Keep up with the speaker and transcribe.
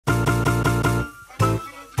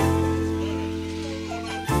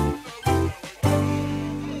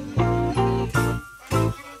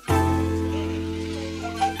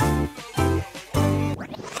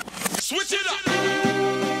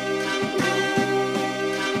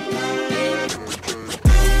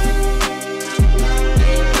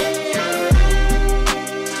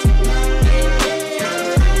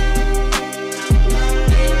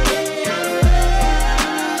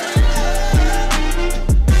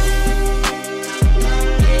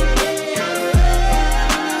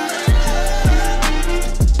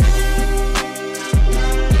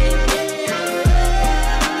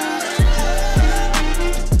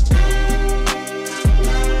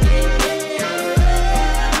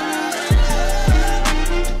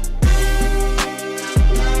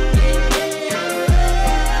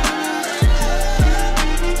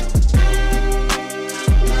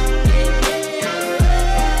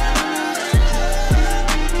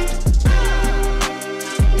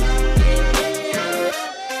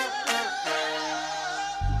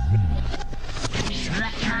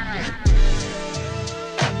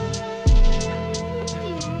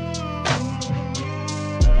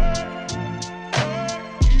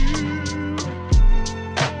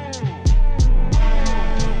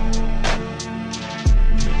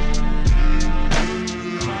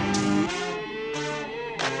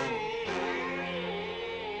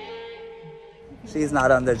She's not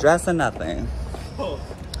underdressed or nothing.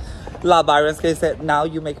 La Byron's case said, now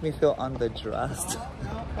you make me feel underdressed.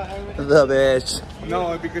 The bitch.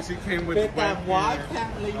 No, because she came with that walk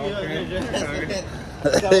can't leave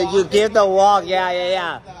You give the walk,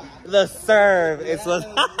 yeah. The serve is what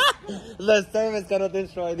the serve is gonna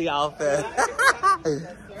destroy the outfit.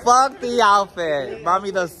 Fuck the outfit.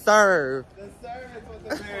 Mommy, the serve. The serve is what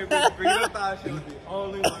the baby. Rita thought she was the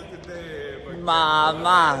only one today. But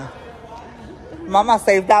Mama,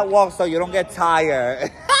 save that walk so you don't get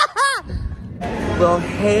tired. Well,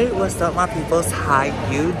 hey, what's up, my peoples? How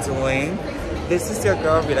you doing? This is your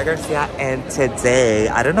girl, Rita Garcia, and today,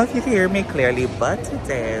 I don't know if you can hear me clearly, but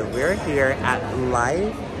today we're here at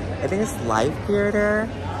Live, I think it's Live Theater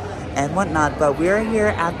and whatnot, but we're here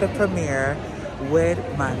at the premiere with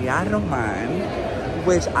Maria Roman,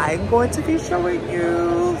 which I'm going to be showing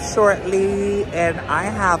you shortly, and I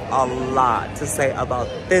have a lot to say about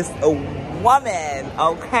this woman,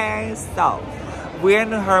 okay? So, we're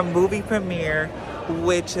in her movie premiere,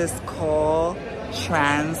 which is called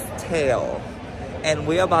TransTale. And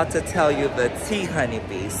we're about to tell you the tea,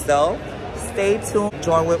 honeybee. So, stay tuned.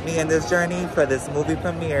 Join with me in this journey for this movie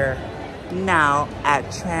premiere now at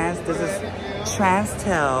This is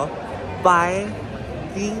TransTale by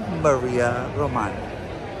the Maria Roman.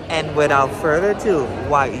 And without further ado,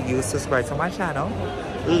 while you subscribe to my channel,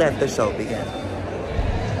 let the show begin.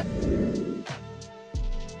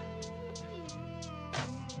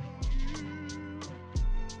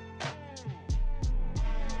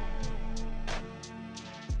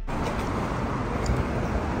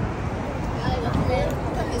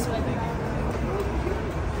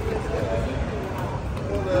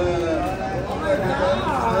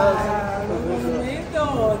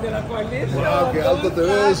 Wow, qué alto te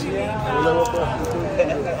ves. Hola, guapa.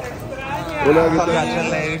 Hola, ¿qué tal?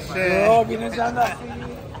 Congratulations. Oh, vienes dando así.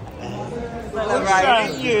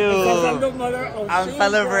 Celebrating you. I'm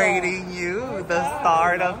celebrating you, the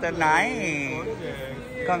start of the night.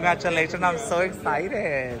 Congratulations, I'm so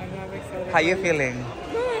excited. How you feeling?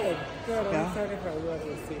 Good. Yeah? I'm excited for everyone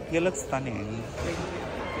to see it. You look stunning.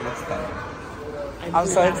 You look stunning. I'm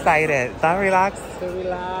so excited. Don't relax. So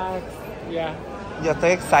relax. Yeah. Yo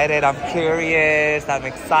estoy excited. I'm curious. I'm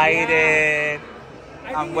excited.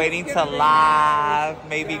 I'm waiting to laugh,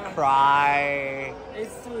 maybe cry.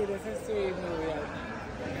 It's sweet. It's a sweet movie.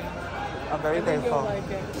 I'm very grateful.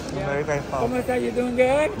 Like it. I'm very grateful. ¿Cómo estás? You doing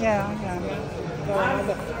good? Yeah.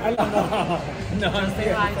 No,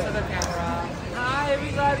 say hi to the camera. Hi,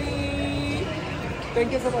 everybody.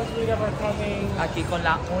 Thank you so much, Rita, for coming. Aquí con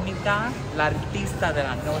la única, la artista de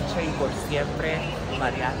la noche y por siempre,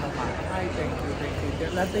 Maria Roman. Hi, thank you.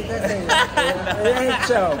 La artista es ella. Ella es el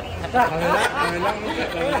show.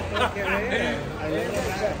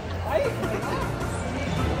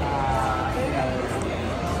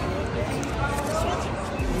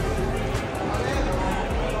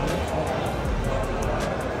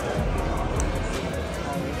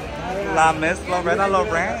 La Miss Loretta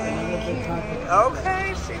Lorraine.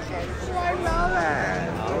 Okay, I love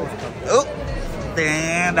it. Oh,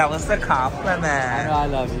 damn, that was a compliment. I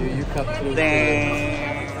love you. You come through.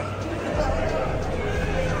 Damn.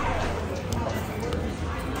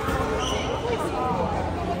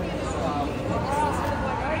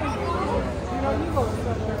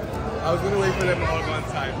 I was gonna wait for them all one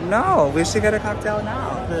time. No, we should get a cocktail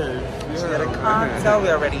now. Okay. We should get a cocktail.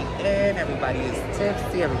 We're already in. Everybody is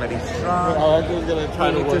tipsy. Everybody's drunk. I was just gonna try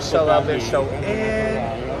You to need to work show the up and boundary. show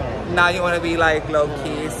in. Now you want to be like low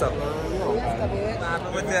key, so.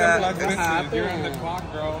 With You're in the clock,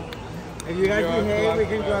 girl. If you guys behave, we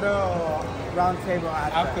can go to round table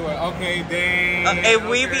Afterward. Okay, dang. if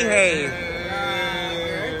we behave.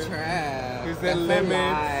 Trash. She said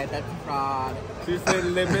limit. That's fraud. She said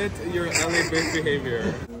limit your LA based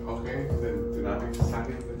behavior. Okay, then do not be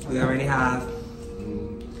sucking. We already have a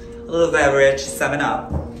little beverage,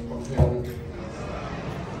 7-Up.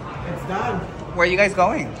 It's done. Where are you guys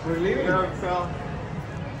going? We're leaving. It's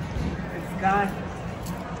done.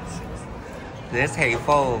 This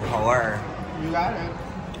hateful whore. You got it.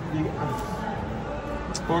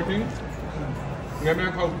 14? Get me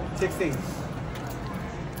a Coke. 16.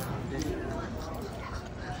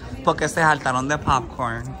 Porque se saltaron de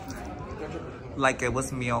popcorn. Like it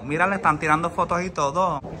was mío. Mira, le están tirando fotos y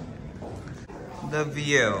todo. The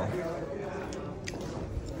view.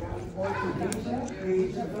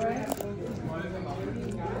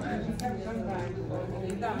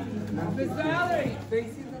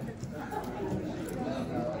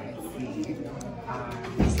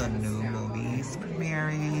 So new movies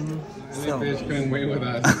premiering. So bitch couldn't wait with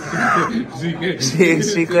us.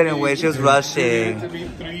 She couldn't wait. She was rushing. To be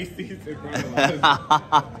 3 seasons. It's in front of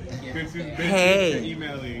us. Hey.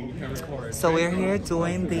 Emailing, you can record. So we're here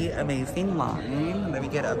doing the amazing line. Let me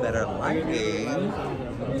get a better lighting.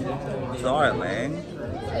 Darling.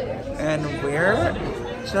 And we're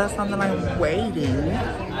just on the line waiting.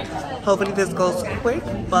 Hopefully this goes quick,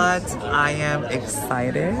 but I am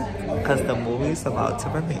excited because the movie's about to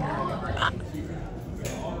premiere.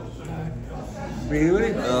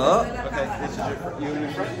 Really? Oh. Okay, this is you in the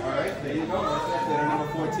front. All right, there you go. Theater number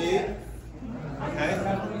 14. Okay.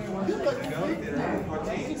 There you go. Theater number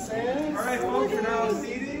 14. All right, folks, we're now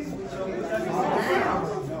seated.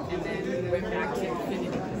 And then we're back to Infinity.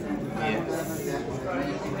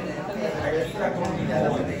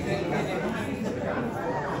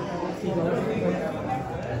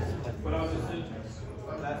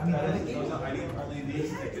 I need only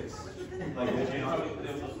these tickets.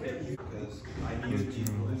 Because I need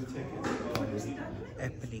these tickets.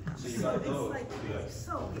 So you got those.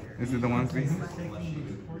 Is it the ones we have?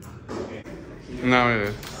 No, it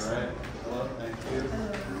is. Alright. Hello, thank you.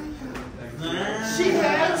 She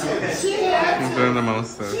had to. She had He's doing the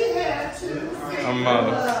most of it. She had to.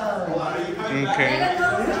 Okay.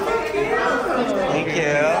 Thank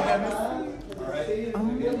you.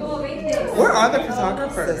 Where are the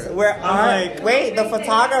photographers? Where are wait, the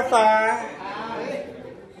photographer.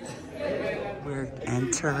 We're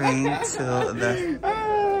entering to the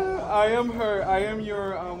I am her. I am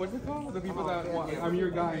your, what's it called? The people that want, I'm your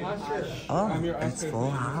guy. I'm your it's full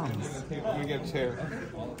house. We get a chair.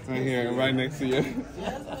 Right here, right next to you.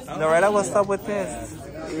 Loretta, what's up with this?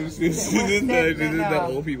 This is the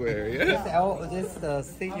old people area. This is the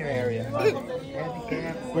senior area.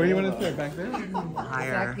 Where do you want to sit? Back there?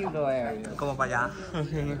 Higher. area. Como para allá.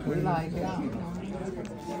 Okay, no, We like it.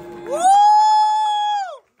 Woo!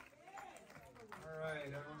 Alright,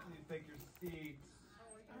 everyone please take your seats.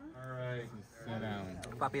 Alright. sit down.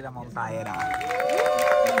 Papi la Montaera.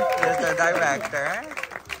 Here's the director.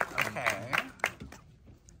 Okay.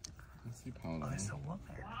 Let's see Paula. Oh, it's a woman.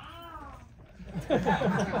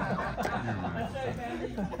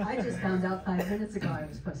 I just found out 5 minutes ago I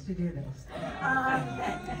was supposed to do this.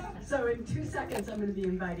 So in 2 seconds, I'm going to be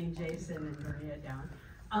inviting Jason and Maria down.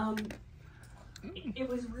 It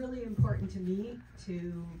was really important to me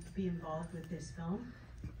to be involved with this film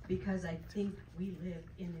because I think we live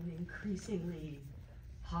in an increasingly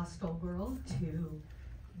hostile world to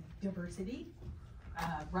diversity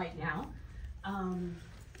right now.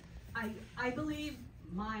 I believe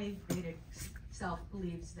my Vedic self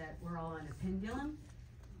believes that we're all on a pendulum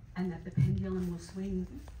and that the pendulum will swing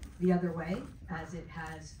the other way as it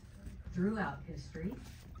has throughout history.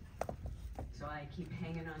 So I keep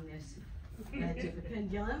hanging on this edge of the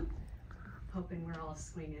pendulum, hoping we're all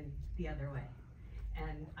swinging the other way.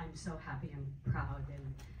 And I'm so happy and proud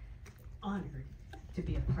and honored to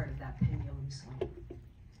be a part of that pendulum swing.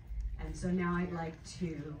 And so now I'd like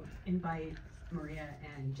to invite Maria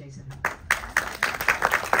and Jason.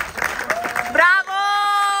 Bravo!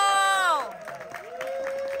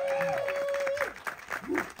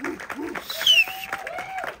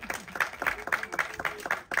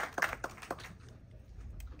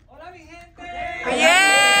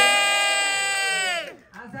 Yay!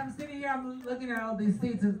 As I'm sitting here, I'm looking at all these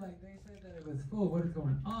seats. It's like they said that it was full. What is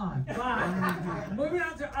going on? But moving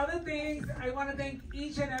on to other things, I want to thank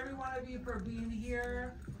each and every one of you for being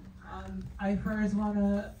here. I first want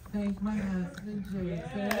to thank my husband,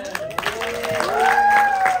 Jason.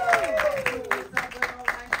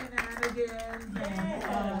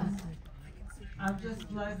 I'm just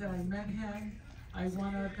glad that I met him. I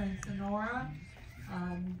want to thank Sonora.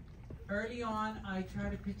 Early on, I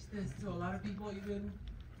tried to pitch this to a lot of people, even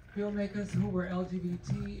filmmakers who were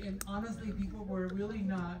LGBT, and honestly, people were really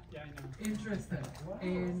not interested.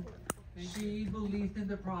 And she believed in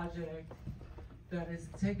the project that has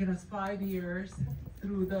taken us 5 years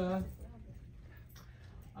through the,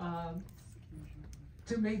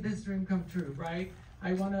 to make this dream come true, right?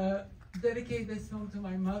 I want to dedicate this film to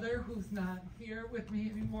my mother, who's not here with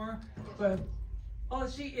me anymore, but, oh,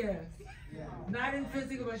 she is. Not in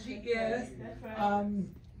physical, but she is.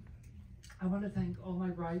 I want to thank all my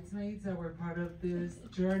bridesmaids that were part of this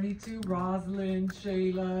journey too. Rosalind,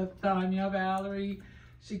 Shayla, Tanya, Valerie,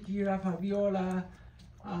 Shakira, Fabiola.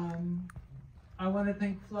 I want to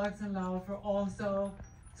thank Flux and Lau for also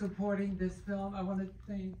supporting this film. I want to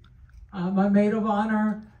thank my maid of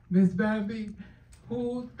honor, Miss Bambi,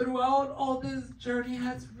 who throughout all this journey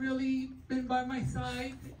has really been by my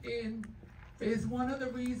side and is one of the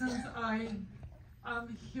reasons I'm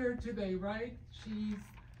here today, right? She's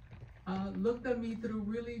looked at me through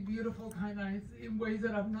really beautiful kind eyes in ways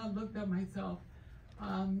that I've not looked at myself.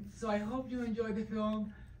 So I hope you enjoy the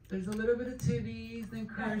film. There's a little bit of titties and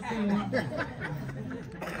cursing.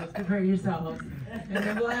 Just prepare yourselves. And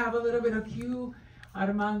then we'll have a little bit of cue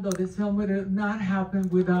Armando. This film would have not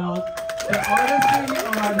happened without the artistry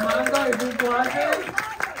of Armando.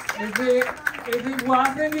 If it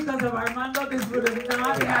wasn't because of Armando, this would have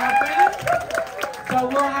not happened. So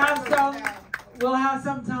we'll have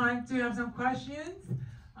some time to have some questions.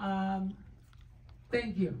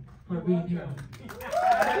 Thank you for being here.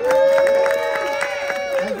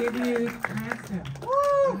 I'll give you TransTale.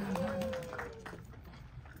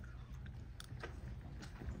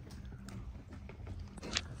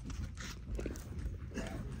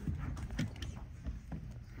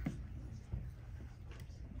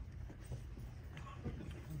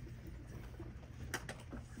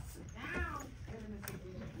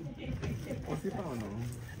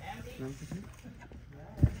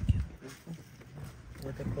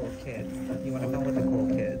 With the cool kids. You want to come with the cool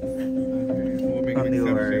kids? We'll make From an New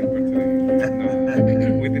exception York. for today.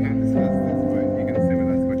 No, we did not discuss this, but you can stay with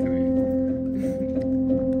us for today.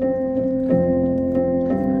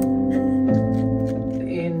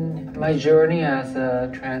 In my journey as a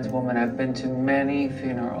trans woman, I've been to many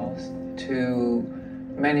funerals, to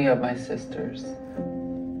many of my sisters.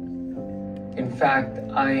 In fact,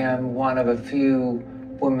 I am one of a few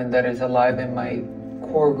women that is alive in my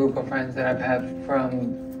core group of friends that I've had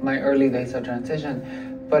from my early days of transition,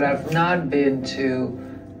 but I've not been to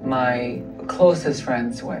my closest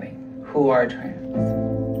friend's wedding who are trans.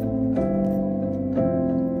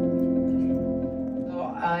 So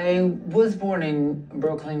I was born in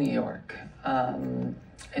Brooklyn, New York.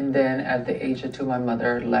 And then at the age of 2, my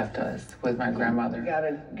mother left us with my grandmother. You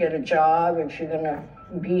gotta get a job if you're gonna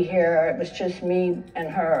be here. It was just me and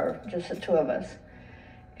her, just the two of us.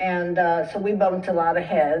 And so we bumped a lot of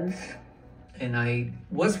heads. And I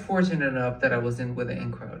was fortunate enough that I was in with the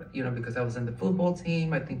in crowd, you know, because I was in the football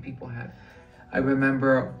team. I think people had, I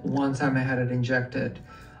remember one time I had it injected,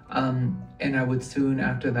 and I would soon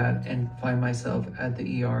after that and find myself at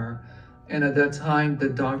the ER. And at that time, the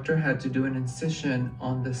doctor had to do an incision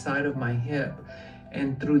on the side of my hip,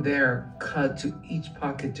 and through there, cut to each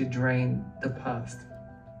pocket to drain the pus.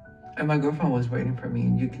 And my girlfriend was waiting for me,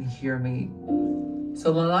 and you can hear me.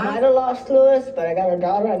 So I might have lost Louis, but I got a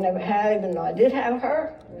daughter I never had, even though I did have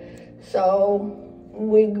her. So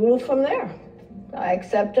we grew from there. I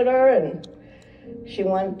accepted her, and she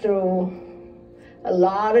went through a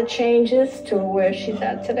lot of changes to where she's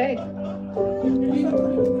at today.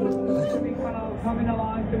 Coming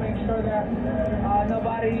along to make sure that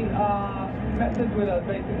nobody messes with us,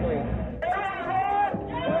 basically.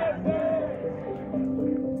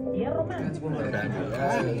 That's one of the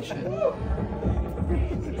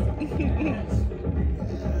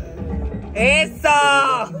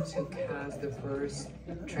to cast the first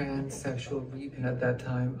transsexual reap, and at that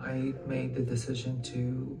time I made the decision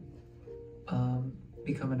to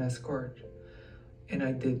become an escort, and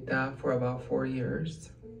I did that for about 4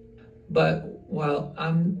 years. But while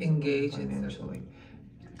I'm engaged initially,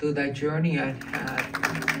 through that journey I had,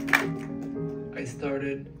 I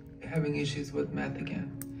started having issues with meth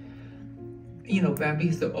again. You know,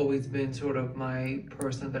 Bambi's always been sort of my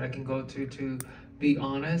person that I can go to be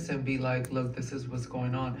honest and be like, look, this is what's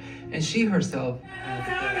going on. And she herself has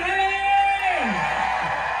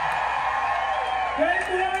Good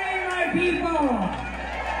morning, my people!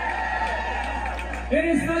 It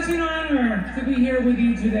is such an honor to be here with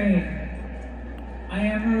you today. I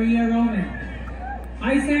am Maria Roman.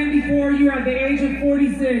 I stand before you at the age of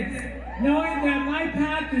 46, knowing that my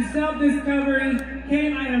path to self-discovery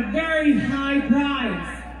came at a very high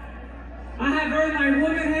price. I have earned my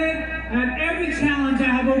womanhood at every challenge I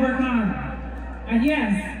have overcome. And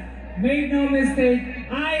yes, make no mistake,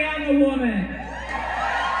 I am a woman.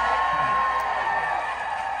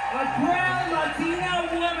 A proud Latina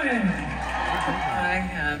woman. I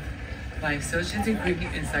have my associate's degree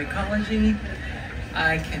in psychology.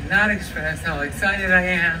 I cannot express how excited I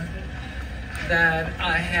am that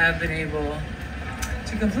I have been able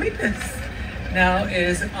to complete this. Now it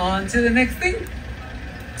is on to the next thing.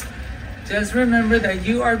 Just remember that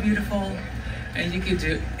you are beautiful and you can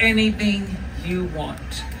do anything you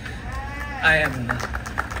want. I am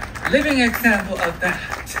a living example of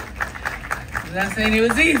that. I'm not saying it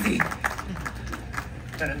was easy,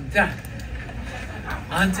 but I'm done.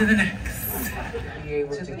 On to the next. Be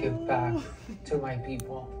able to give back to my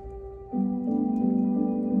people.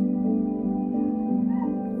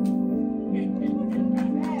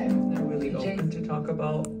 I'm really open to talk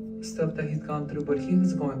about stuff that he's gone through, but he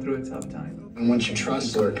was going through a tough time. And once you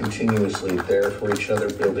trust are continuously there for each other,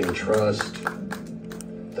 building trust,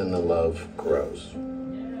 then the love grows.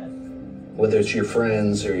 whether it's your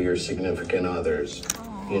friends or your significant others,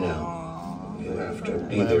 you know, you have to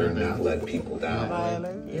be there and not let people down.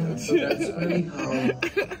 Yeah, so that's really how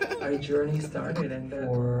our journey started, and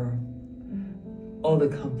for all the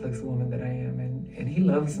complex woman that I am, and he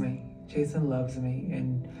loves me. Jason loves me,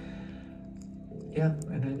 and yeah,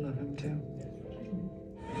 and I love him too.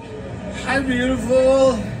 Hi,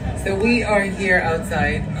 beautiful. So we are here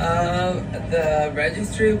outside of the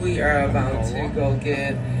registry. We are about to go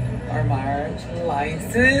get our marriage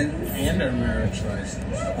license. And our marriage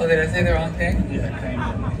license. Oh, did I say the wrong thing? Yeah, kind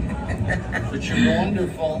of. But you're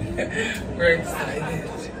wonderful. We're excited.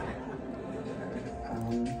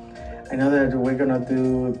 I know that we're gonna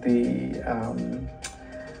do the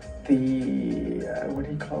what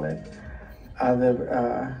do you call it?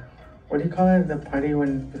 What do you call it? The party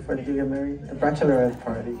before you get married? The bachelorette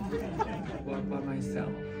party. Walk by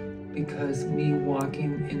myself, because me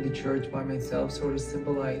walking in the church by myself sort of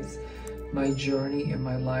symbolized my journey in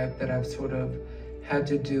my life that I've sort of had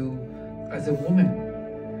to do as a woman.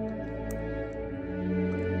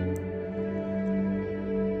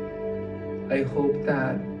 I hope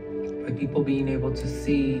that by people being able to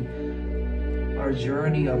see our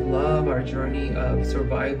journey of love, our journey of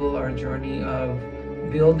survival, our journey of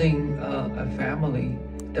building a family,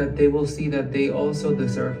 that they will see that they also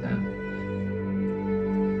deserve that.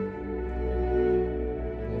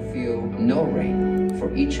 Feel no rain,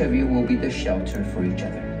 for each of you will be the shelter for each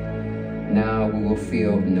other. Now we will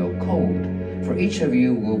feel no cold, for each of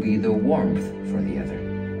you will be the warmth for the other.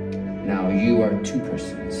 Now you are two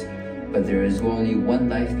persons, but there is only one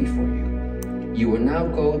life before you. You will now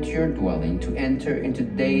go to your dwelling to enter into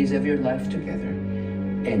days of your life together,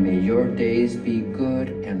 and may your days be good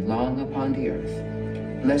and long upon the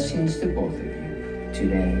earth. Blessings to both of you,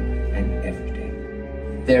 today and every day.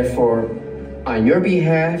 Therefore, on your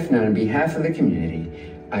behalf and on behalf of the community,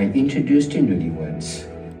 I introduce to newlyweds,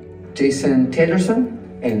 Jason Taylorson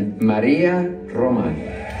and Maria Roman.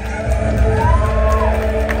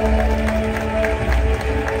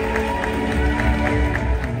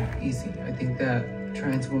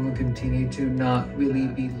 Trans women continue to not really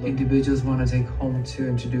be individuals want to take home to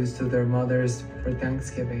introduce to their mothers for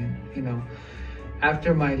Thanksgiving. You know,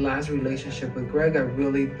 after my last relationship with Greg, I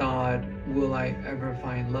really thought, will I ever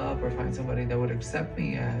find love or find somebody that would accept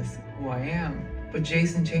me as who I am? But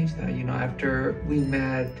Jason changed that. You know, after we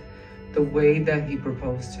met, the way that he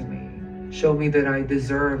proposed to me showed me that I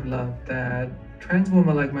deserve love, that trans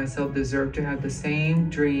women like myself deserve to have the same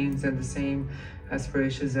dreams and the same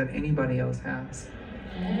aspirations that anybody else has.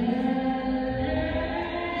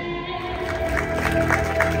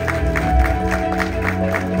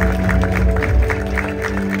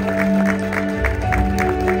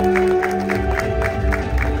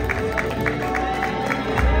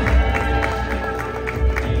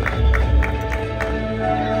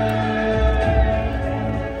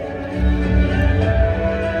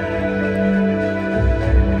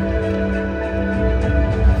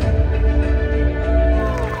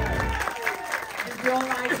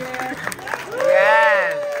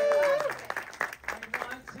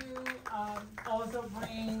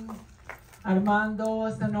 Armando,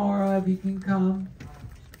 Sonora, if you can come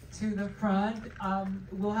to the front.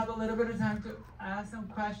 We'll have a little bit of time to ask some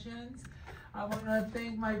questions. I want to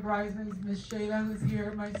thank my bridesmaids, Miss Shayla, who's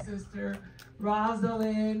here, my sister,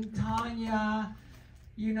 Rosalind, Tanya,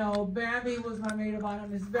 you know, Bambi was my maid of honor,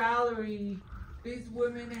 Miss Valerie. These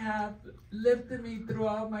women have lifted me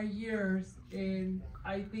throughout my years, and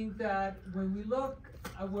I think that when we look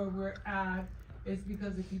at where we're at, it's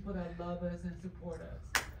because of people that love us and support us.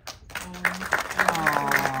 Do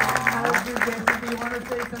you want to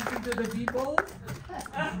say something to the people?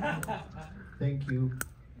 Thank you.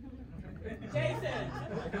 Jason!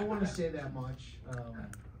 I don't want to say that much.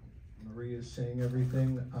 Maria's saying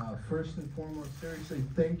everything. First and foremost, seriously,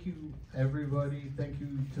 thank you, everybody. Thank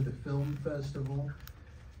you to the film festival.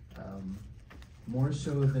 More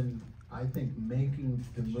so than, I think, making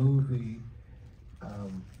the movie,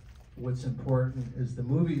 what's important is the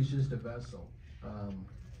movie is just a vessel.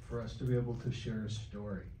 For us to be able to share a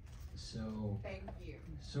story. So thank you.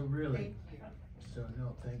 So really, thank you. So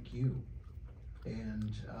no, thank you.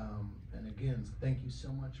 And again, thank you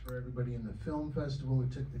so much for everybody in the film festival who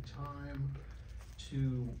took the time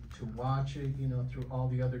to watch it, you know, through all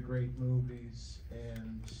the other great movies,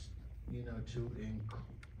 and you know, to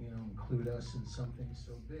include us in something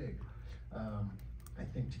so big. I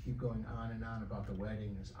think to keep going on and on about the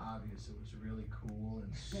wedding is obvious. It was really cool,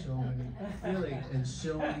 and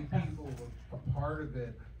so many people were a part of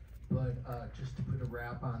it. But just to put a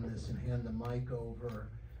wrap on this and hand the mic over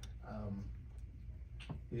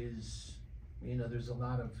is, you know, there's a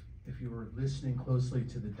lot of if you were listening closely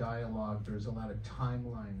to the dialogue, there's a lot of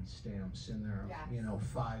timeline stamps in there, Yes. you know,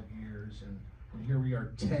 5 years, and here we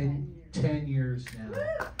are 10 years now.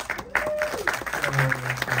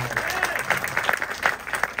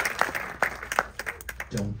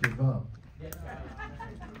 Don't give up.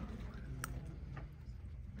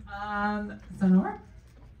 Sonora?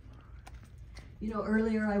 You know,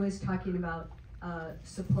 earlier I was talking about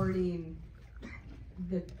supporting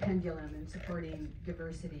the pendulum and supporting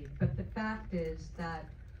diversity, but the fact is that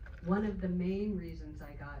one of the main reasons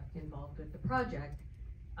I got involved with the project,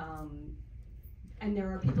 and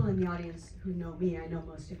there are people in the audience who know me, I know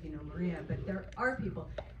most of you know Maria, but there are people,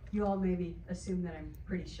 you all maybe assume that I'm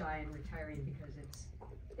pretty shy and retiring because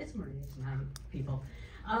it's Maria's night, people.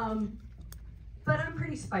 But I'm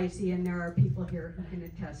pretty spicy, and there are people here who can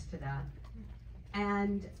attest to that.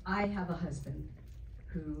 And I have a husband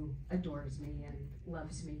who adores me and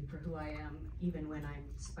loves me for who I am, even when I'm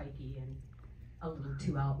spiky and a little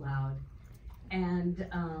too out loud. And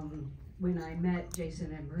when I met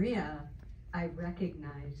Jason and Maria, I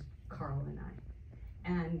recognized Carl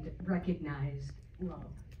and recognized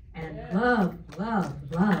love. And love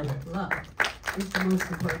is the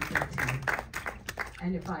most important thing to me.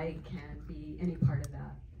 And if I can be any part of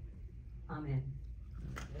that, I'm in.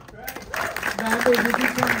 Bambi, you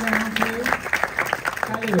can come down too.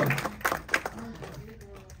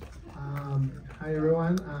 Hi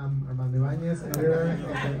everyone, I'm Armando Ibanez, editor of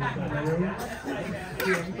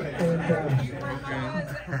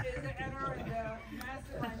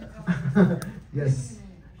the yes,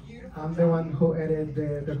 I'm the one who edited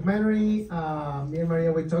the documentary. Me and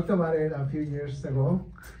Maria, we talked about it a few years ago,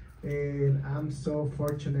 and I'm so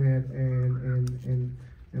fortunate and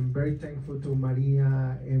very thankful to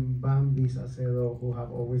Maria and Bambi Sacedo, who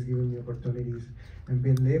have always given me opportunities and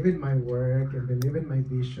believe in my work and believe in my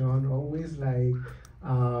vision. Always like,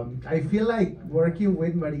 I feel like working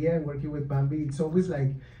with Maria and working with Bambi, it's always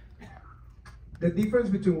like, the difference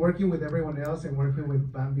between working with everyone else and working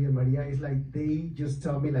with Bambi and Maria is like, they just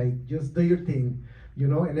tell me like, just do your thing, you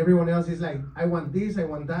know? And everyone else is like, I want this, I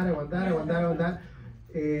want that, I want that, I want that, I want that.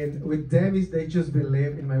 And with them is they just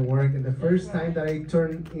believe in my work. And the first time that I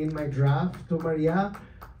turned in my draft to Maria,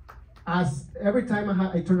 as every time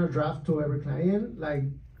I turn a draft to every client, like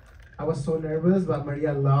I was so nervous, but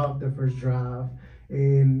Maria loved the first draft.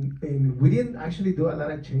 And we didn't actually do a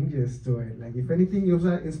lot of changes to it. Like if anything,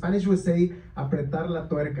 in Spanish we say apretar la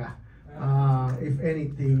tuerca, if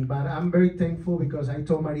anything. But I'm very thankful because I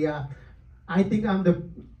told Maria, I think I'm the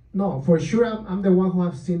one who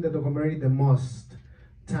have seen the documentary the most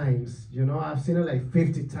times. You know, I've seen it like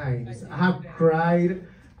 50 times. I have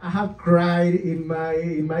cried in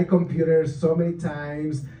my computer so many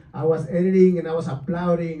times. I was editing and I was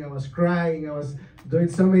applauding, I was crying, I was doing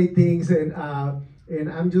so many things, and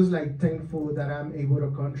I'm just like thankful that I'm able to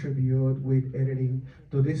contribute with editing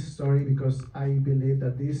to this story, because I believe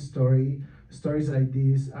that this stories like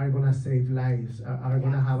this are gonna save lives, are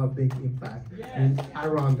gonna have a big impact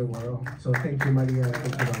around the world. So thank you, Maria.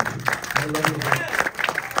 Thank you, Bambi. I love you.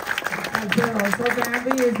 So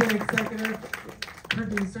Bambi is the executive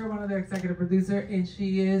producer, one of the executive producers, and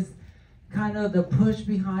she is kind of the push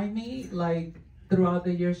behind me. Like throughout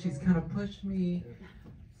the year, she's kind of pushed me.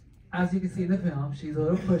 As you can see in the film, she's a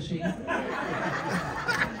little pushy.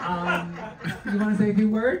 You want to say a few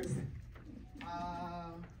words?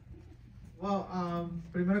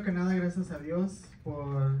 Primero que nada, gracias a Dios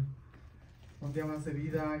por un día más de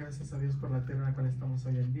vida, gracias a Dios por la tierra en la cual estamos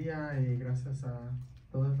hoy en día, y gracias a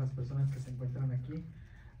todas las personas que se encuentran aquí.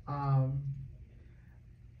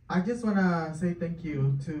 I just want to say thank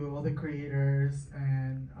you to all the creators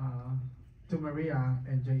and to Maria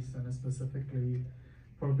and Jason specifically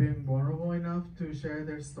for being vulnerable enough to share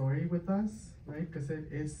their story with us, right? Because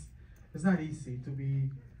it's not easy to be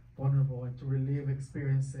vulnerable and to relive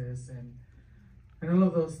experiences and all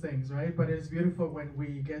of those things, right? But it's beautiful when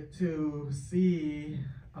we get to see,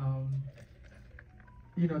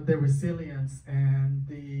 you know, the resilience and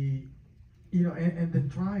the, you know, and the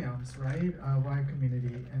triumphs, right, of our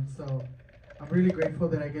community. And so I'm really grateful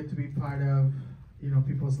that I get to be part of, you know,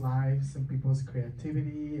 people's lives and people's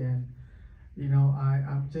creativity. And, you know,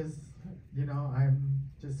 I'm just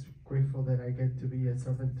grateful that I get to be a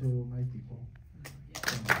servant to my people.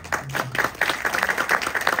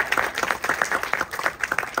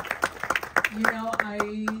 You know,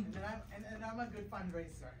 and I'm a good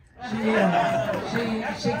fundraiser.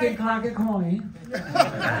 She can clock a coin,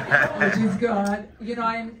 which is good. You know,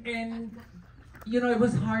 and you know, it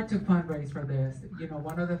was hard to fundraise for this. You know,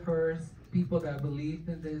 one of the first people that believed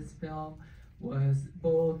in this film was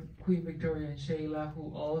both Queen Victoria and Shayla,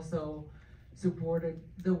 who also supported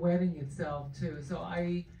the wedding itself too. So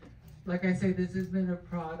like I say, this has been a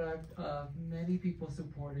product of many people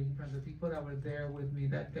supporting, from the people that were there with me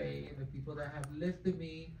that day and the people that have lifted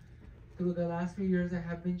me through the last few years that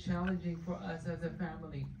have been challenging for us as a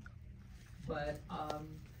family. But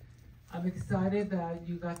I'm excited that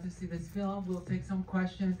you got to see this film. We'll take some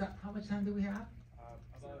questions. How much time do we have?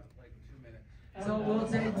 About like 2 minutes. So we'll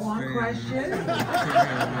take one question.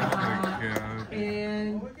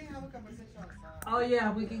 And we can have a conversation outside. oh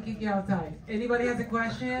yeah, we can kick you outside. Anybody has a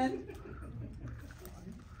question?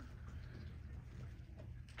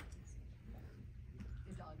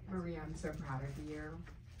 Maria, I'm so proud of you.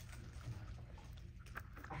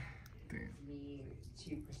 Me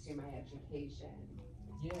to pursue my education,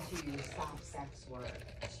 to stop sex work,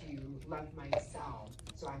 to love myself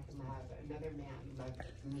so I can love another man love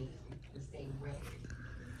me the same way.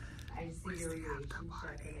 I see your relationship and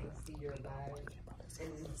I see your love, and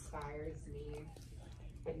it inspires me.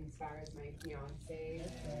 It inspires my fiance.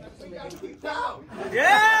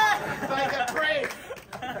 Yeah! So I get praise.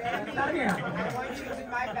 I want you to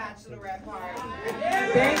my bachelorette party.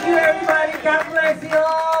 Thank you, everybody. God bless you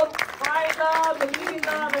all. Find love, believe in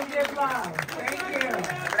love, and give love. Thank you.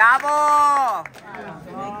 ¡Bravo!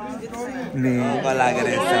 Con la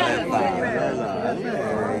Grecia de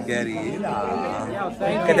Pablo, querida.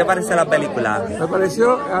 ¿Qué te pareció la película? Me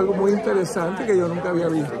pareció algo muy interesante que yo nunca había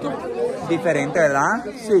visto. Diferente, ¿verdad?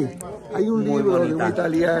 Sí. Hay un Muy libro bonita. de un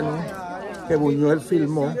italiano que Buñuel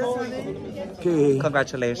filmó. Que...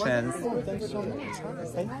 Congratulations.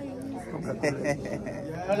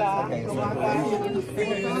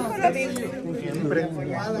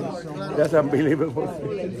 That's unbelievable.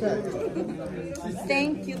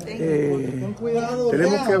 Thank you, thank you.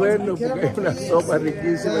 Tenemos que verlo porque es una sopa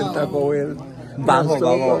riquísima en Taco Bell. Vamos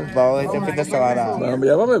este fin de semana.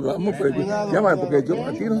 Vamos, pero llámame porque yo,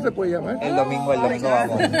 a ti no se puede llamar. El domingo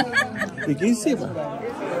vamos. Riquísima.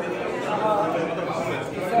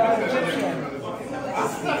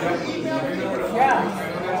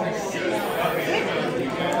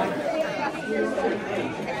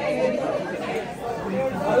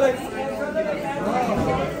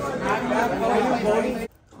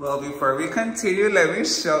 Well, before we continue, let me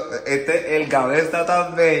show. El gown está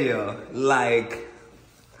tan bello. Like.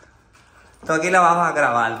 Esto aquí la vamos a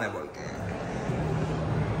grabarme porque.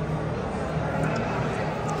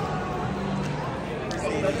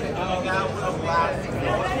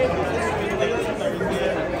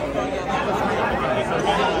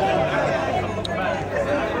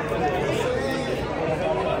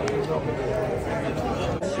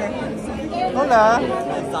 Hola.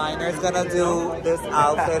 Designer's gonna do this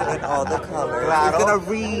outfit in all the colors. Claro. He's gonna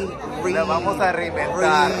Le vamos a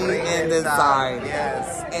reinventar. and design.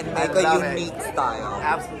 Yes. And make I a love unique it. style.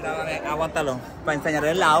 Absolutely. Aguántalo. Para enseñar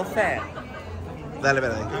el outfit. Dale,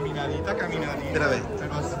 espérate. Caminadita. Espera, ve.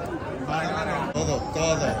 Todo.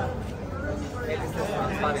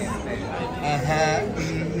 Ajá.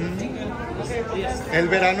 El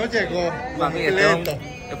verano llegó. Mami, esto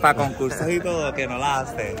es para concursos y todo, que no la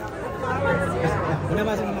hace. Una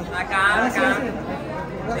más. Acá.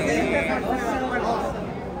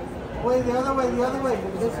 Wait, the other way.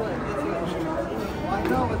 This way. I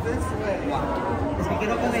know, but this way. Es que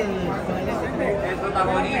quiero con el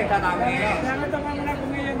protagonista también.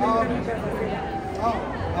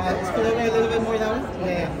 Just put it a little bit more down.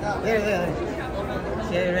 Yeah. There.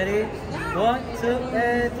 Okay, ready? 1, 2,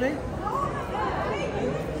 3.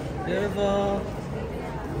 Beautiful.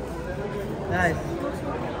 Nice.